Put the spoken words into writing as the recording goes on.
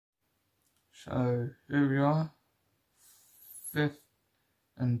So here we are, fifth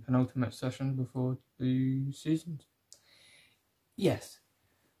and penultimate session before the seasons. Yes.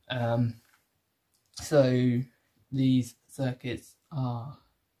 So these circuits are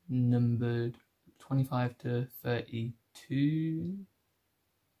numbered 25 to 32.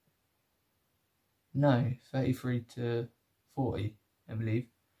 No, 33 to 40, I believe,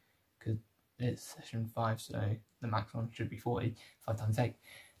 because it's session 5, so the maximum should be 40, 5 times 8.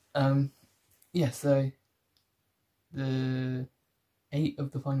 Yeah, so the 8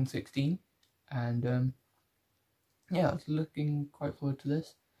 of the final 16, and yeah, I was looking quite forward to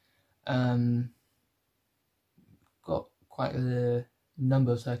this. Got quite a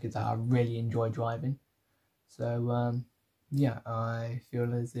number of circuits that I really enjoy driving, so yeah, I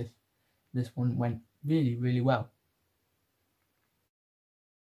feel as if this one went really well.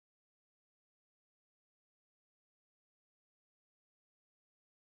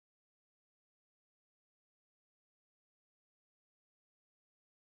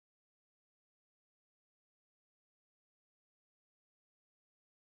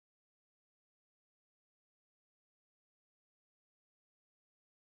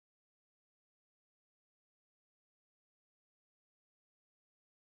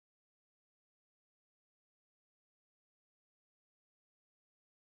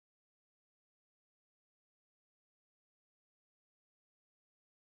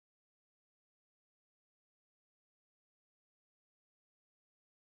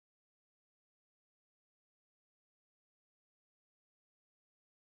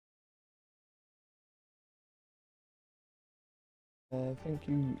 Thank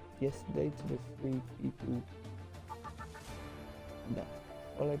you yesterday to the 3 people that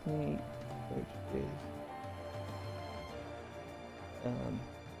followed me, which is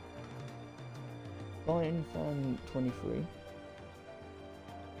Bahrain Fan 23,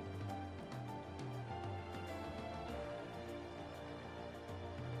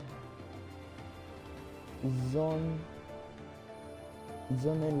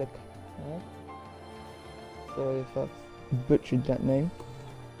 Zonelek, sorry if I've butchered that name,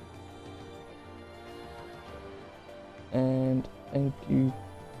 and thank you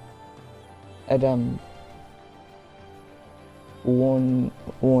Adam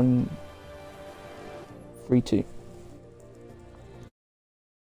 1132.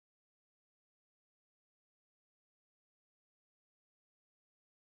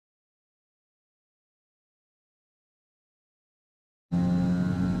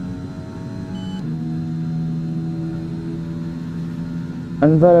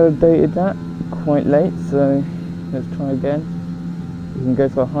 Unvalidated that quite late, so let's try again. We can go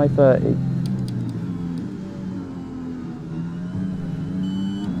for a high 30.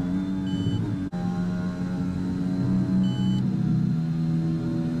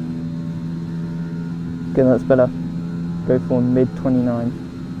 Okay, that's better. Go for mid 29.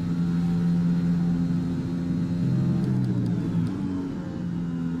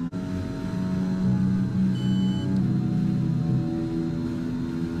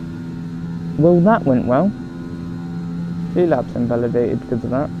 Well, that went well. 2 laps invalidated because of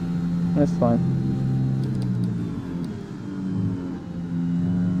that. That's fine.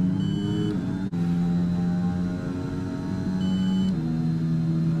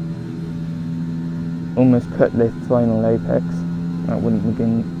 Almost cut this final apex. That wouldn't have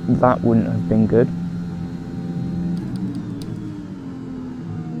been good.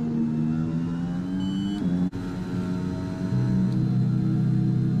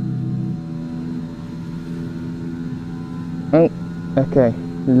 Oh, okay,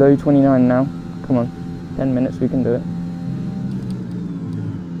 low 29 now. Come on, 10 minutes, we can do it.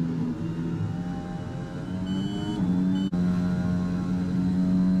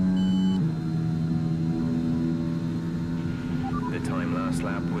 The time last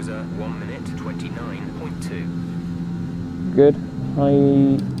lap was a 1 minute 29.2. Good,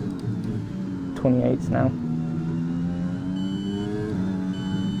 high 28s now.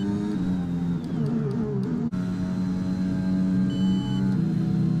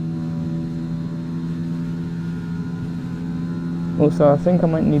 Also, I think I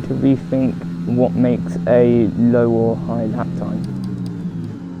might need to rethink what makes a low or high lap time.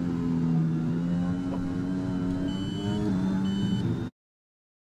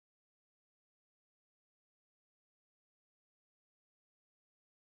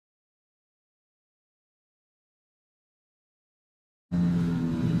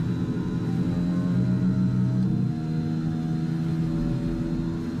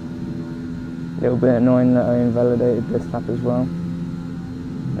 A little bit annoying that I invalidated this lap as well.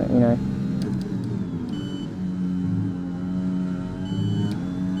 But, you know.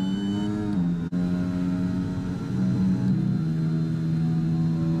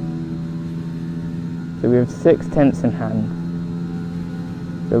 So we have 6 tenths in hand.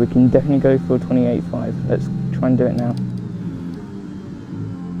 So we can definitely go for 28.5. Let's try and do it now.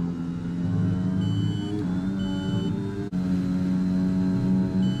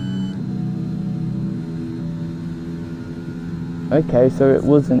 Okay, so it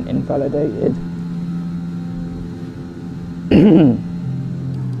wasn't invalidated.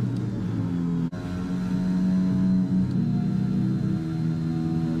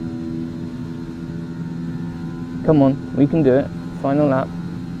 Come on, we can do it. Final lap.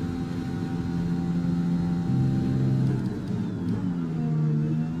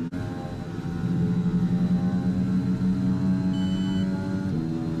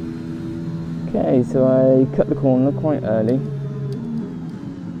 Okay, so I cut the corner quite early.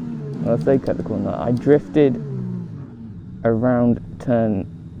 Well, I say cut the corner. I drifted around turn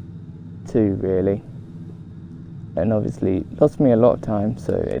 2 really, and obviously lost me a lot of time,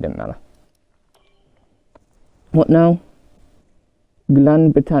 so it didn't matter. What now?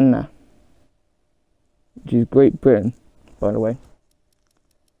 Gran Bretagna, which is Great Britain, by the way,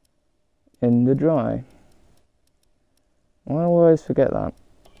 in the dry. I always forget that.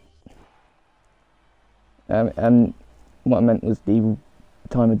 And what I meant was the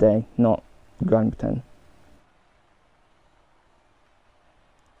time of day, not Gran Bretagna.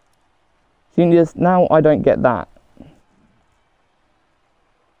 See, just now I don't get that.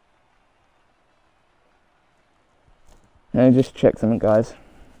 Let me just check something, guys.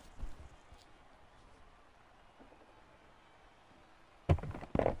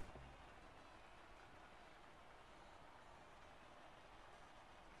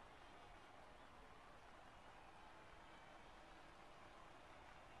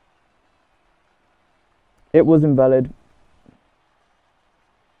 It was invalid.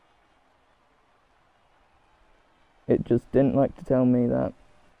 It just didn't like to tell me that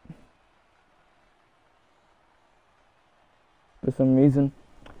for some reason.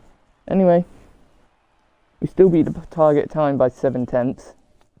 Anyway, we still beat the target time by 7 tenths.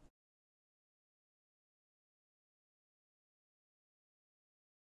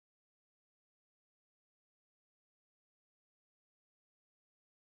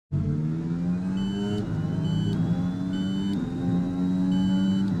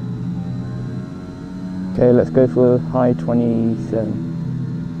 Okay, let's go for high 27.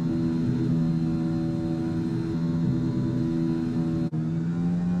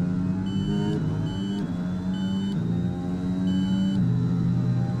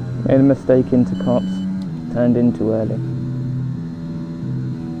 Made a mistake into cops, turned in too early.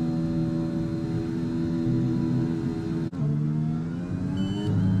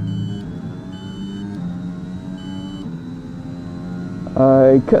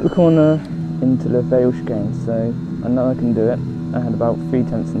 I cut the corner into the fail chicane, so I know I can do it. I had about 3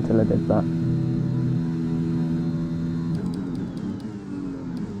 tenths until I did that.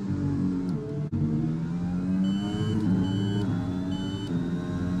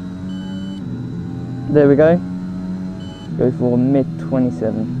 There we go. Go for mid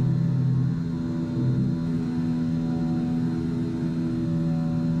 27.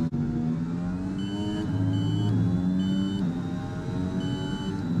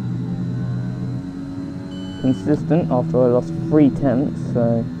 Consistent after I lost 3 tenths,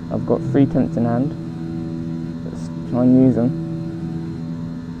 so I've got 3 tenths in hand. Let's try and use them.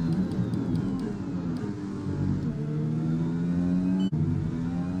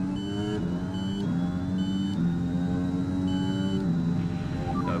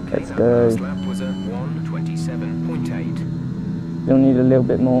 Okay, let's go. Last lap was a 1:27.8. Still need a little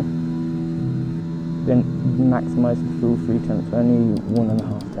bit more. Then maximise the full 3 tenths, only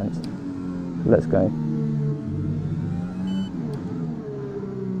 1.5 tenths. Let's go.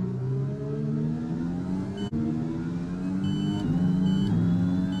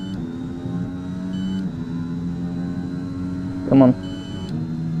 Come on,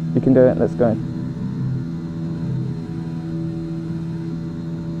 you can do it, let's go.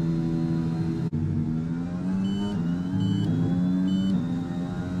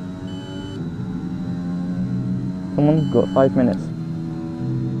 Come on, got 5 minutes.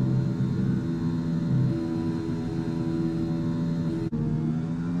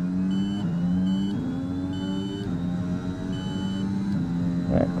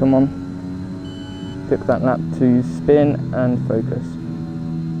 Right, come on. Took that lap to spin and focus,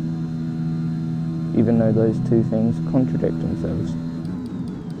 even though those two things contradict themselves.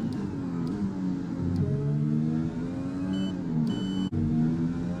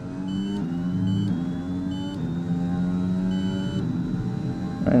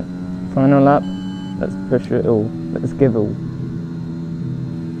 Right, final lap, let's push it all, let's give all.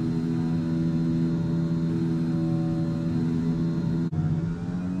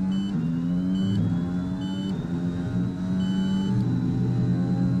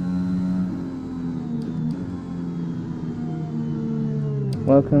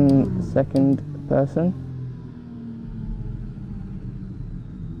 Welcome, second person.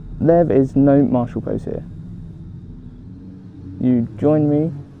 There is no marshal post here. You join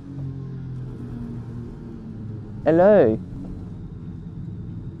me. Hello.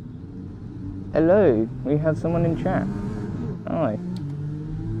 Hello, we have someone in chat. Hi.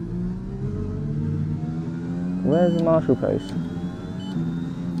 Where's the marshal post?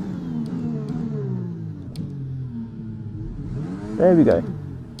 There we go.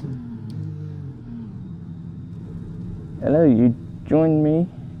 Hello, you joined me.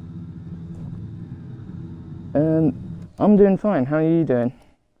 I'm doing fine. How are you doing?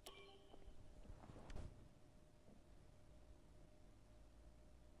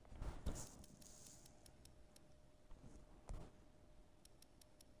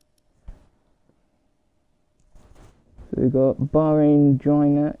 So we've got Bahrain Dry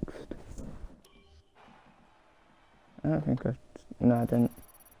next. I don't think no, I didn't.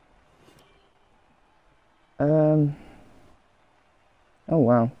 Oh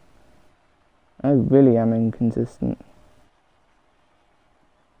wow. I really am inconsistent.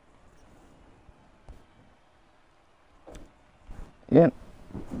 Yep.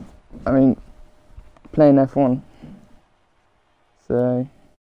 I mean, playing F1. So.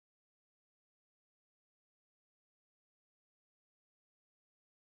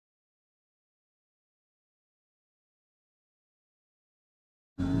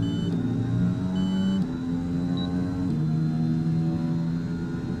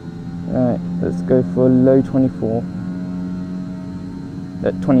 Alright, let's go for low 24.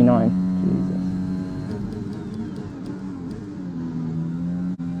 29. Jesus.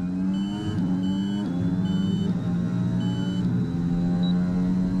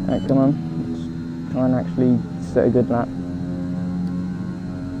 Alright, come on. Let's try and actually set a good lap.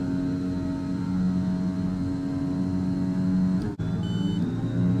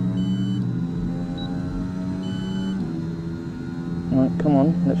 Alright, come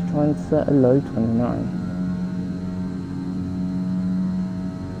on, let's try and set a low 29.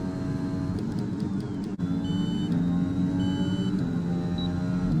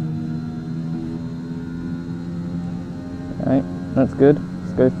 Alright, that's good.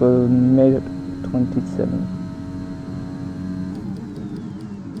 Let's go for mid 27.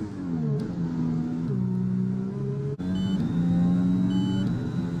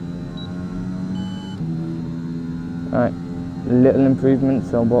 Alright. Little improvement,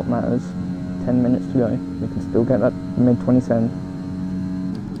 so what matters? 10 minutes to go. We can still get that mid 27.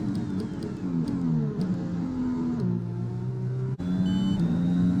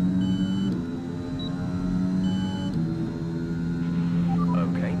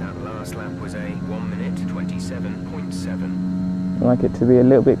 Okay, that last lap was a 1 minute 27.7. I'd like it to be a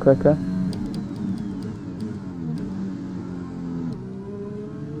little bit quicker.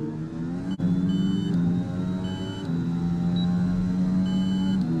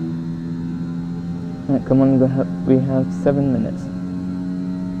 Right, come on, we have 7 minutes.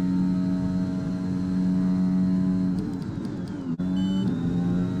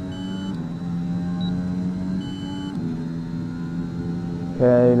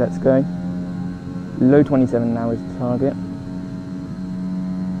 Okay, let's go. Low 27 now is the target.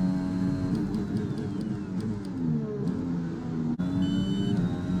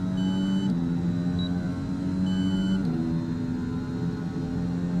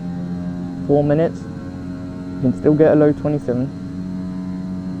 Four minutes. You can still get a low 27.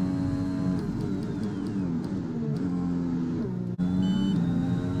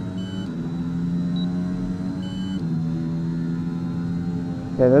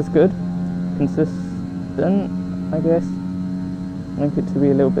 Okay, that's good. Consistent, I guess. I like it to be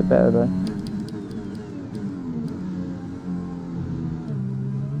a little bit better though.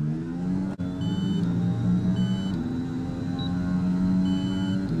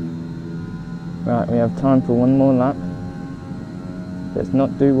 Right, we have time for one more lap. Let's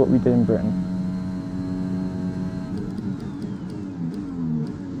not do what we did in Britain.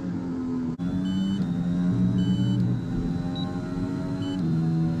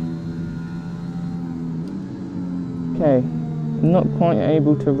 Okay, not quite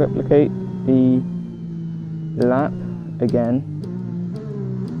able to replicate the lap again,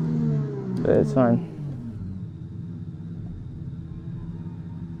 but it's fine.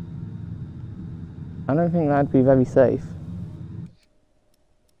 I don't think that'd be very safe.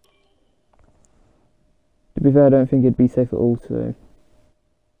 To be fair, I don't think it'd be safe at all, so.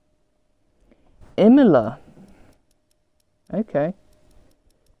 Imola! Okay.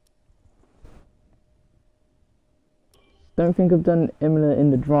 Don't think I've done Imola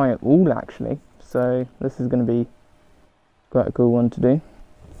in the dry at all, actually. So, this is going to be quite a cool one to do.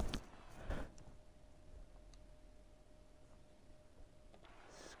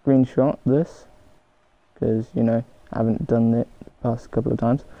 screenshot this because, you know, I haven't done it the past couple of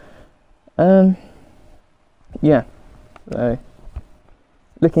times. Yeah, so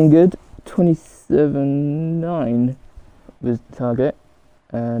looking good. 27.9 was the target,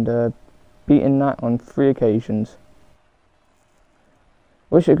 and beating that on 3 occasions.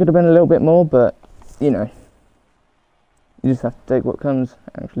 Wish it could have been a little bit more, but you know, you just have to take what comes.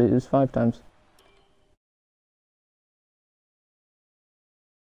 Actually, it was 5 times.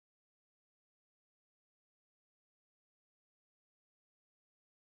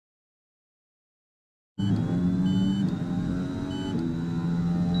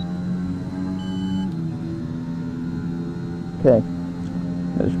 Okay,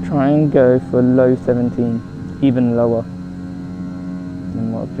 let's try and go for low 17, even lower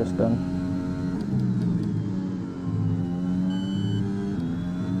than what I've just done.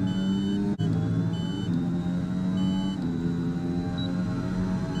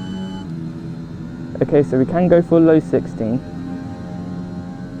 Okay, so we can go for low 16,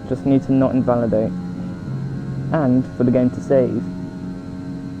 just need to not invalidate, and for the game to save.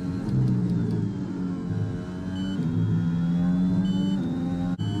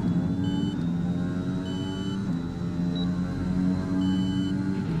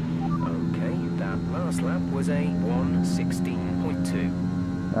 Lap was a 1:16.2.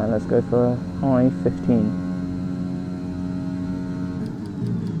 Now let's go for a high 15.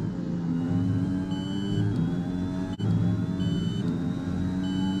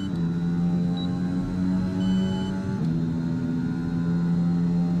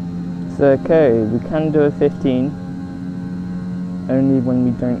 So okay, we can do a 15, only when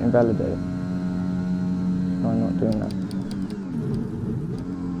we don't invalidate. Try not doing that.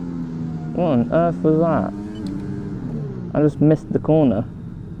 What on earth was that? I just missed the corner.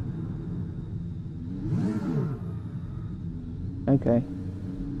 Okay.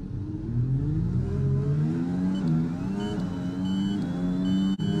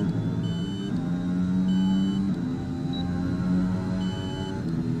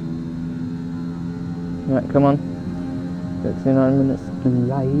 Right, come on. 69 minutes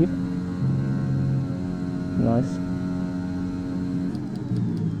live. Nice.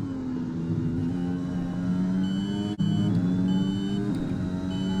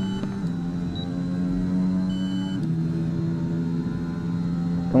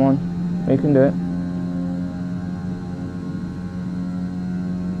 Come on, you can do it.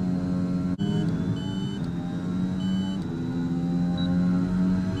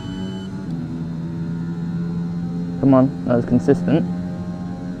 Come on, that was consistent.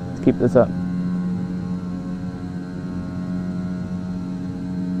 Let's keep this up.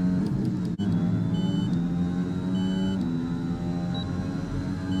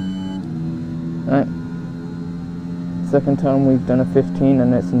 Alright. Second time we've done a 15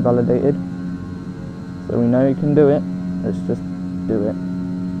 and it's invalidated, so we know you can do it. Let's just do it.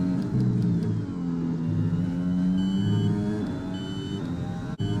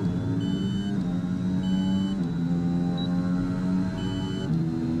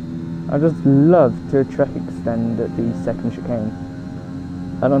 I just love to track extend at the second chicane.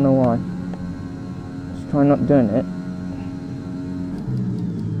 I don't know why. Just try not doing it.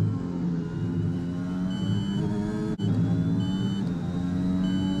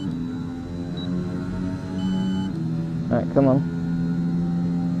 Alright, come on.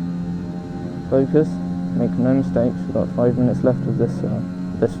 Focus. Make no mistakes. We've got 5 minutes left of this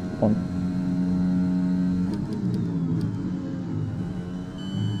one.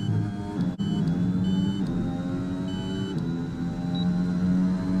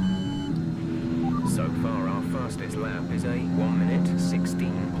 So far, our fastest lap is a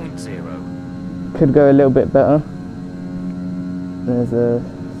 1:16.0. Could go a little bit better. There's a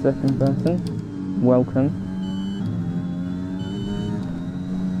second person. Welcome.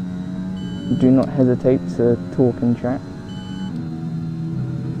 Do not hesitate to talk and chat.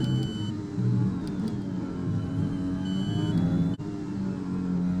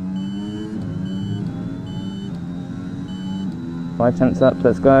 Five tenths up,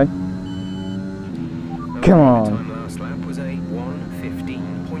 let's go. Come on. The time last lap was a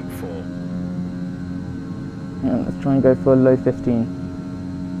 1:15.4. Yeah, let's try and go for a low 15.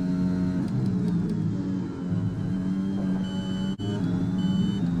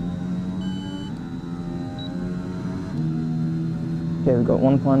 Okay, we've got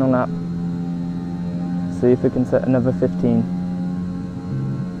one final lap. See if we can set another 15.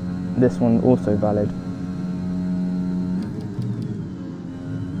 This one also valid.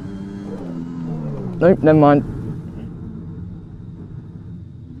 Nope, never mind.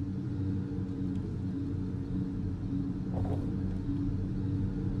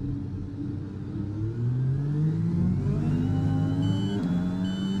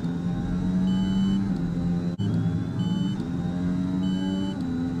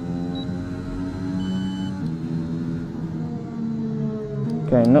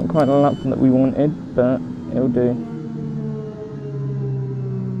 Okay, not quite the lap that we wanted, but it'll do.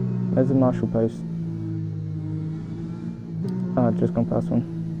 There's the marshal post. Oh, I've just gone past one.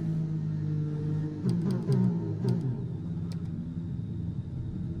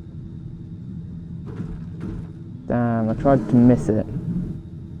 Damn, I tried to miss it.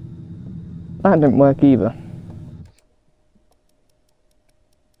 That didn't work either.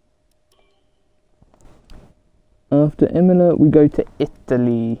 After Imola, we go to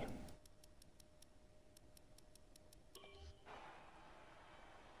Italy.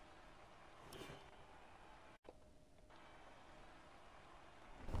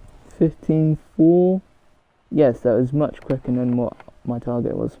 $15.4. Yes, that was much quicker than what my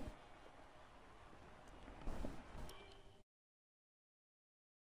target was.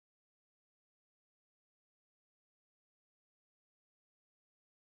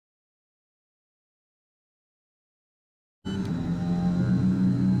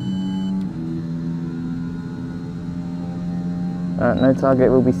 No target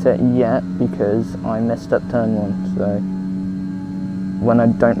will be set yet because I messed up turn 1, so when I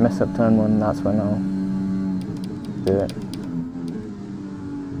don't mess up turn 1, that's when I'll do it.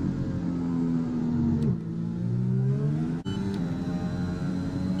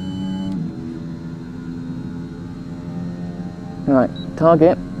 Right,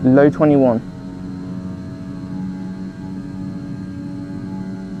 target, low 21.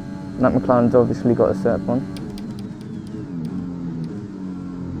 That McLaren's obviously got a set one.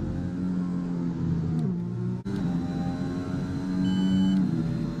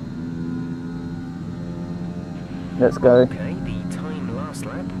 Let's go. Okay, the time last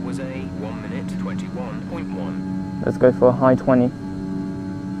lap was a 1 minute 21.1. Let's go for a high 20.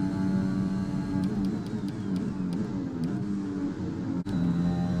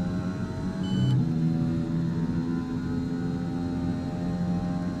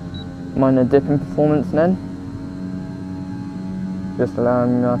 Minor dip in performance then. Just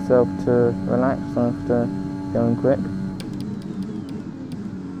allowing myself to relax after going quick.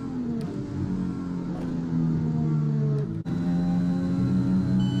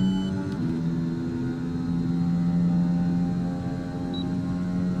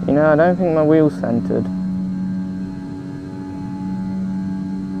 You know, I don't think my wheel's centered.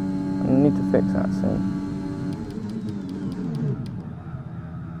 I need to fix that soon.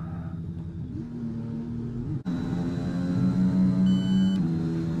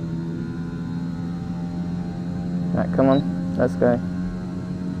 Right, come on, let's go.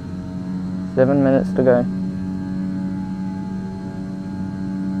 7 minutes to go.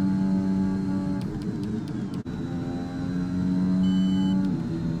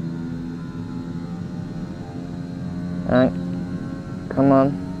 Alright, come on.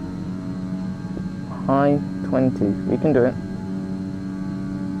 High 20, we can do it.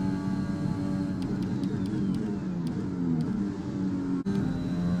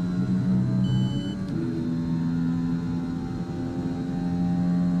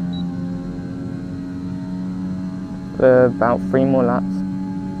 For about 3 more laps.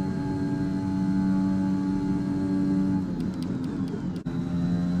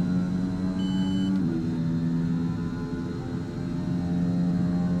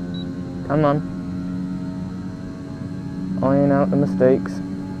 Come on. Iron out the mistakes.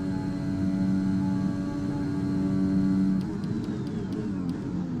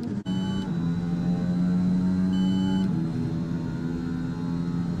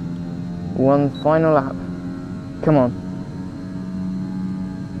 One final lap. Come on.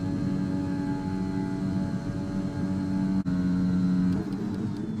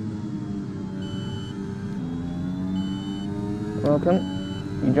 Welcome.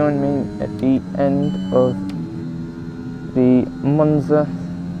 You joined me at the end of the Monza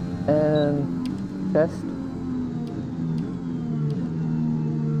test.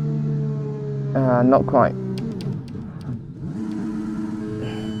 Not quite.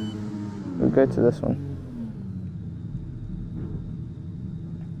 We'll go to this one.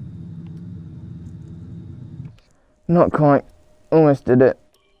 Not quite. Almost did it.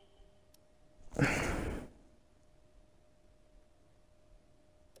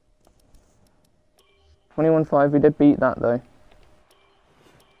 21.5, we did beat that though.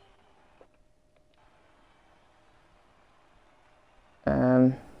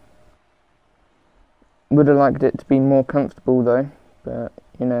 Would have liked it to be more comfortable though, but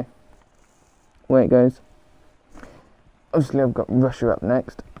you know, way it goes. Obviously I've got Russia up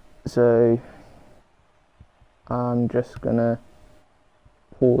next, so I'm just gonna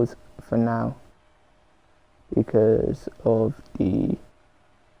pause for now because of the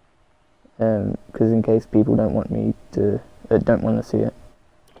because in case people don't want me to don't want to see it.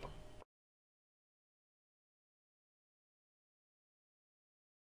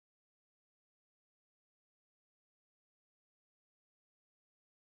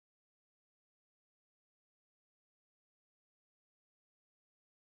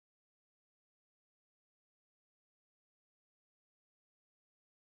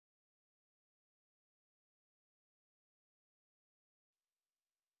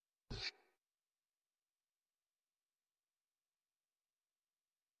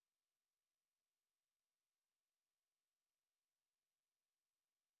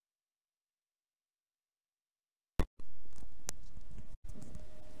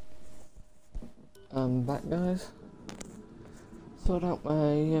 I'm back, guys. Sort out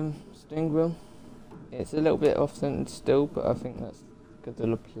my steering wheel. It's a little bit off-centered still, but I think that's because of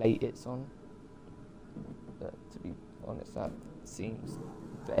the plate it's on. But to be honest, that seems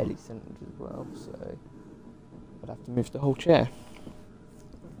fairly centered as well, so I'd have to move the whole chair,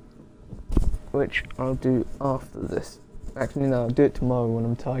 which I'll do after this. Actually, no, I'll do it tomorrow when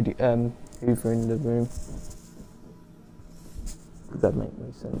I'm hoovering the room. Does that make no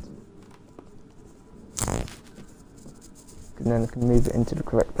sense? And then I can move it into the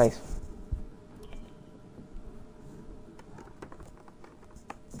correct place.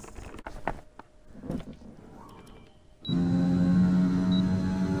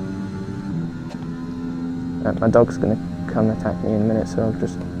 My dog's gonna come attack me in a minute, so I'll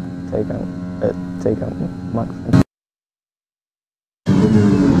just take out the microphone.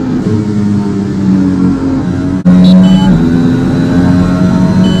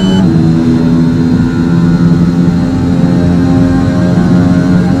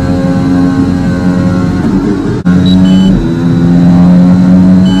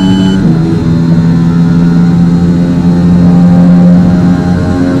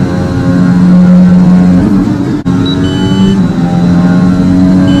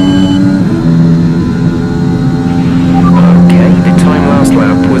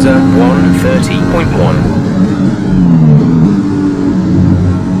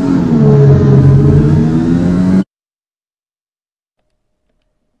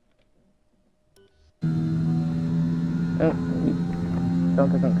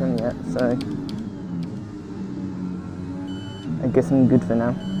 Dog hasn't come yet, so I guess I'm good for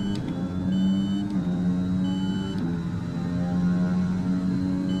now.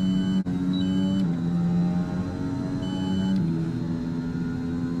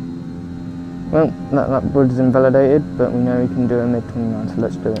 Well, that board is invalidated, but we know we can do a mid-29, so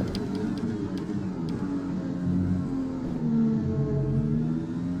let's do it.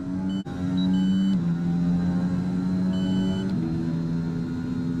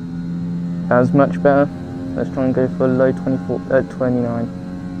 That was much better. Let's try and go for a low 29.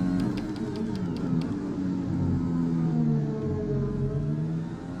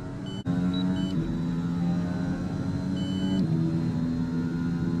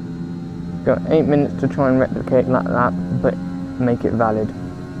 Got 8 minutes to try and replicate like that, but make it valid.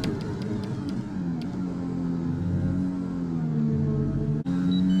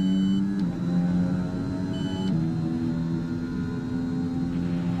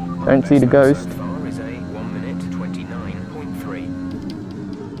 Don't see the ghost. So far is a 1 minute 29.3.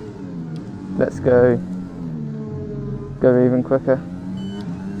 Let's go even quicker.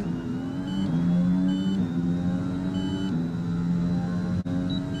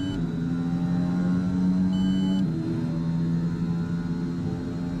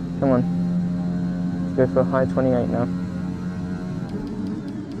 Come on, let's go for a high 28 now.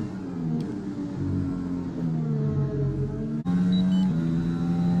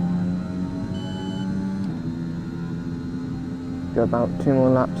 Go about 2 more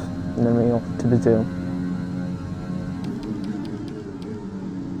laps and then we're off to Brazil.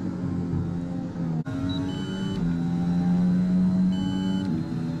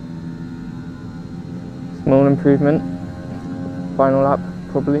 Small improvement. Final lap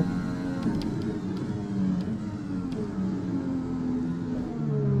probably.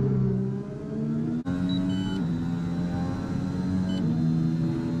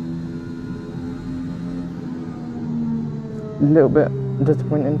 A little bit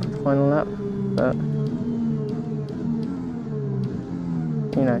disappointing for the final lap, but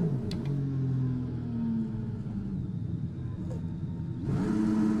you know.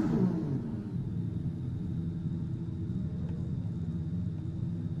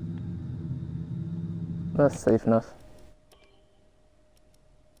 That's safe enough.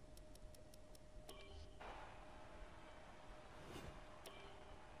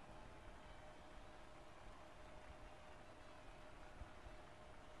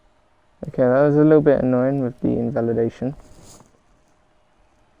 Okay, that was a little bit annoying with the invalidation.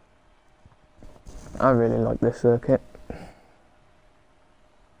 I really like this circuit.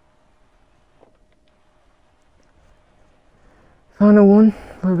 Final one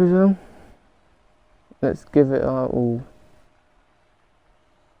for Brazil. Let's give it our all.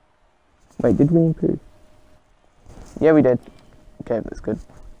 Wait, did we improve? Yeah, we did. Okay, that's good.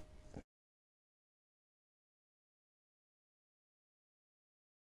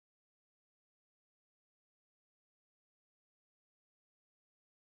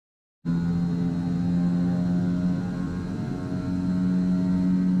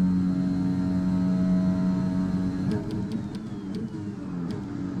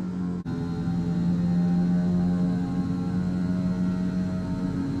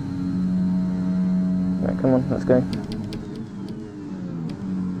 Come on, let's go.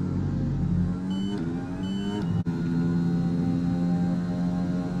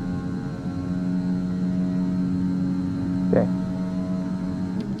 Okay.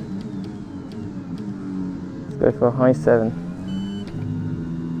 Let's go for a high 7.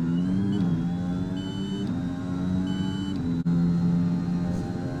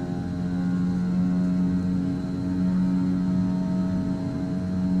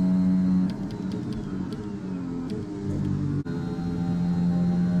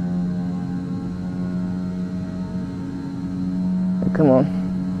 Come on,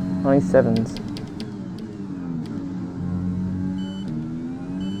 high 7s.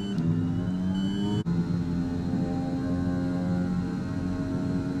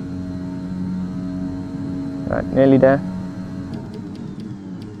 Right, nearly there.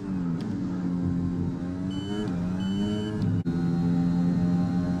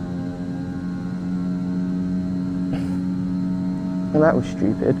 Well, that was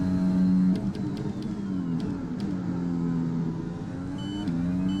stupid.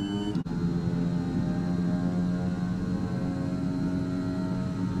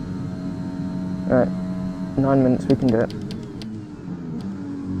 Right, 9 minutes, we can do it.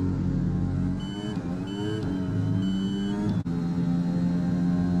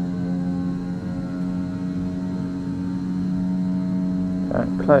 Right,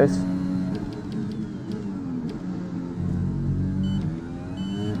 close.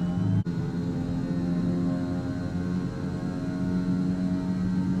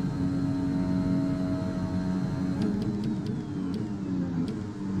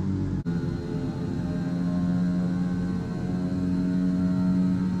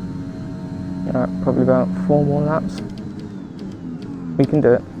 Probably about 4 more laps. We can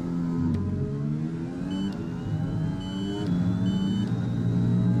do it.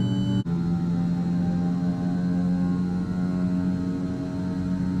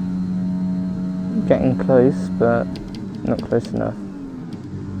 Getting close, but not close enough.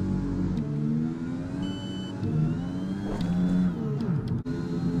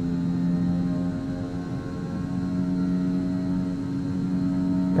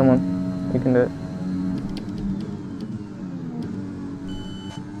 Come on, we can do it.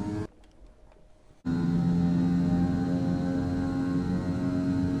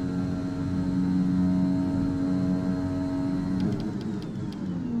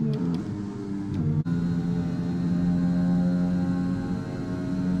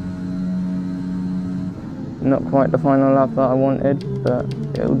 Not quite the final lap that I wanted, but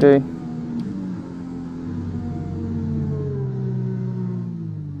it'll do.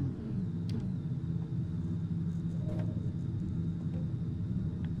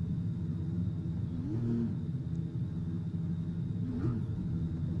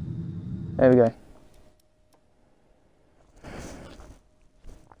 There we go.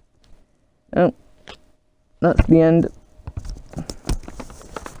 Oh, that's the end.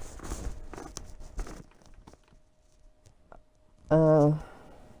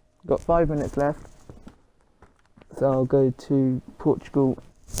 Got 5 minutes left, so I'll go to Portugal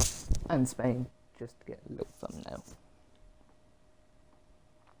and Spain just to get a little thumbnail.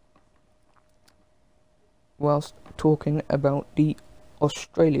 Whilst talking about the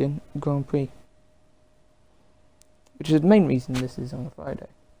Australian Grand Prix, which is the main reason this is on a Friday.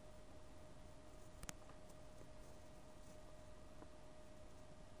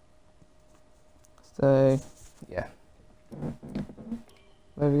 So, yeah.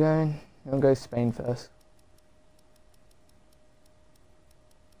 Where are we going? We'll go Spain first.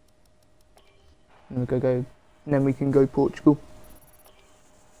 And then we can go Portugal.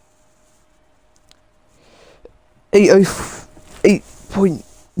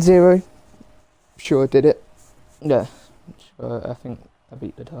 8.0. Sure I did it. Yeah. Sure, I think I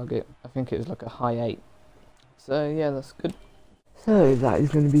beat the target. I think it was like a high 8. So yeah, that's good. So that is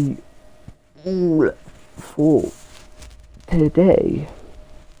going to be all for today.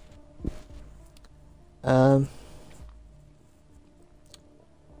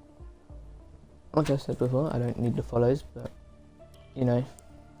 Like I said before, I don't need the follows, but you know,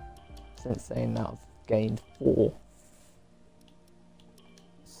 since saying that I've gained 4.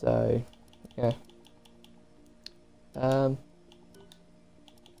 So yeah.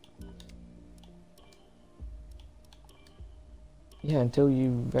 Yeah, until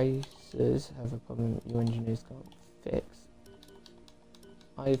you racers have a problem that your engineers can't fix.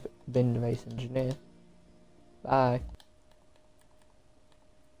 I've been the Racengineer. Bye.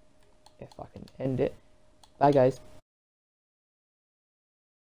 If I can end it. Bye guys.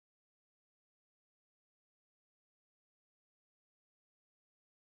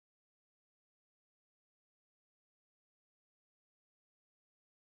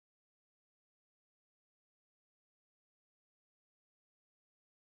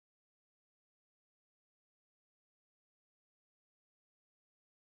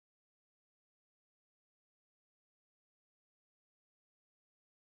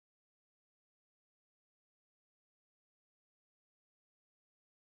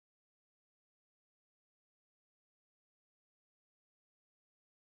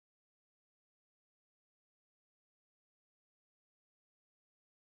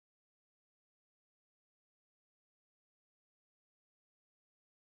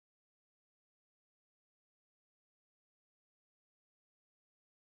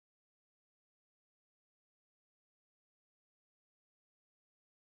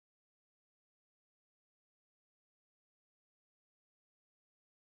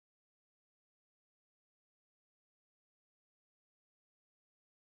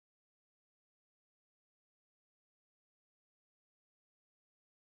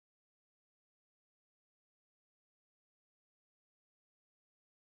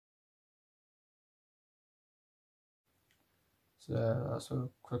 So that's a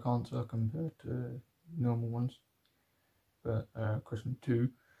quick answer compared to normal ones. But question 2,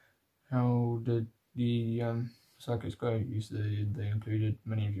 how did the circuits go? You said they included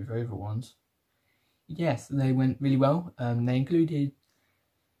many of your favourite ones. Yes, they went really well. They included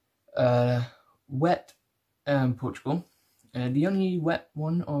wet Portugal, the only wet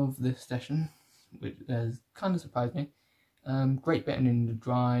one of this session, which has kind of surprised me. Great Britain in the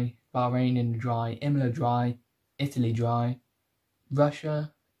dry, Bahrain in the dry, Imola dry, Italy dry,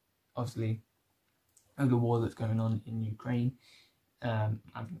 Russia, obviously, over the war that's going on in Ukraine. I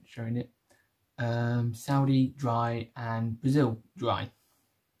haven't shown it. Saudi dry and Brazil dry.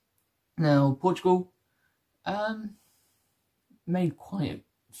 Now Portugal made quite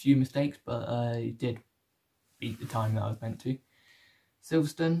a few mistakes, but I did beat the time that I was meant to.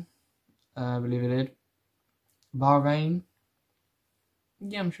 Silverstone, I believe I did. Bahrain,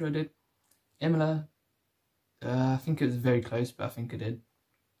 yeah, I'm sure I did. Imola, I think it was very close, but I think I did.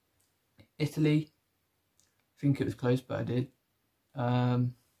 Italy, I think it was close, but I did.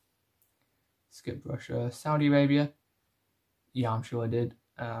 Skip Russia. Saudi Arabia, yeah, I'm sure I did.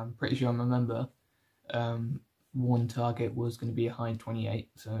 Pretty sure I remember one target was going to be a high 28,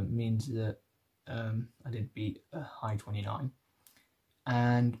 so it means that I did beat a high 29.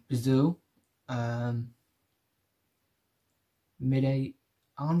 And Brazil, mid-8,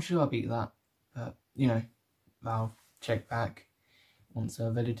 I'm sure I beat that, but you know, I'll check back once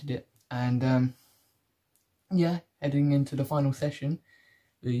I've edited it. And yeah, heading into the final session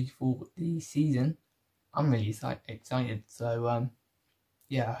for the season, I'm really excited. So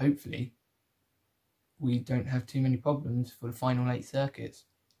yeah, hopefully we don't have too many problems for the final 8 circuits,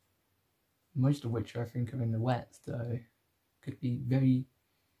 most of which I think are in the wet, so could be very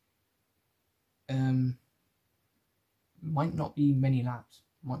might not be many laps,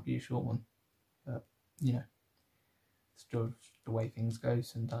 might be a short one, but you know, it's just the way things go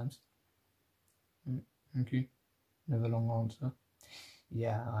sometimes. Thank you. Another long answer.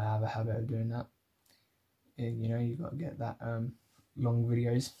 Yeah, I have a habit of doing that. You know, you got to get that long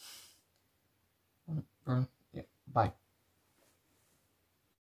videos. Yeah, bye.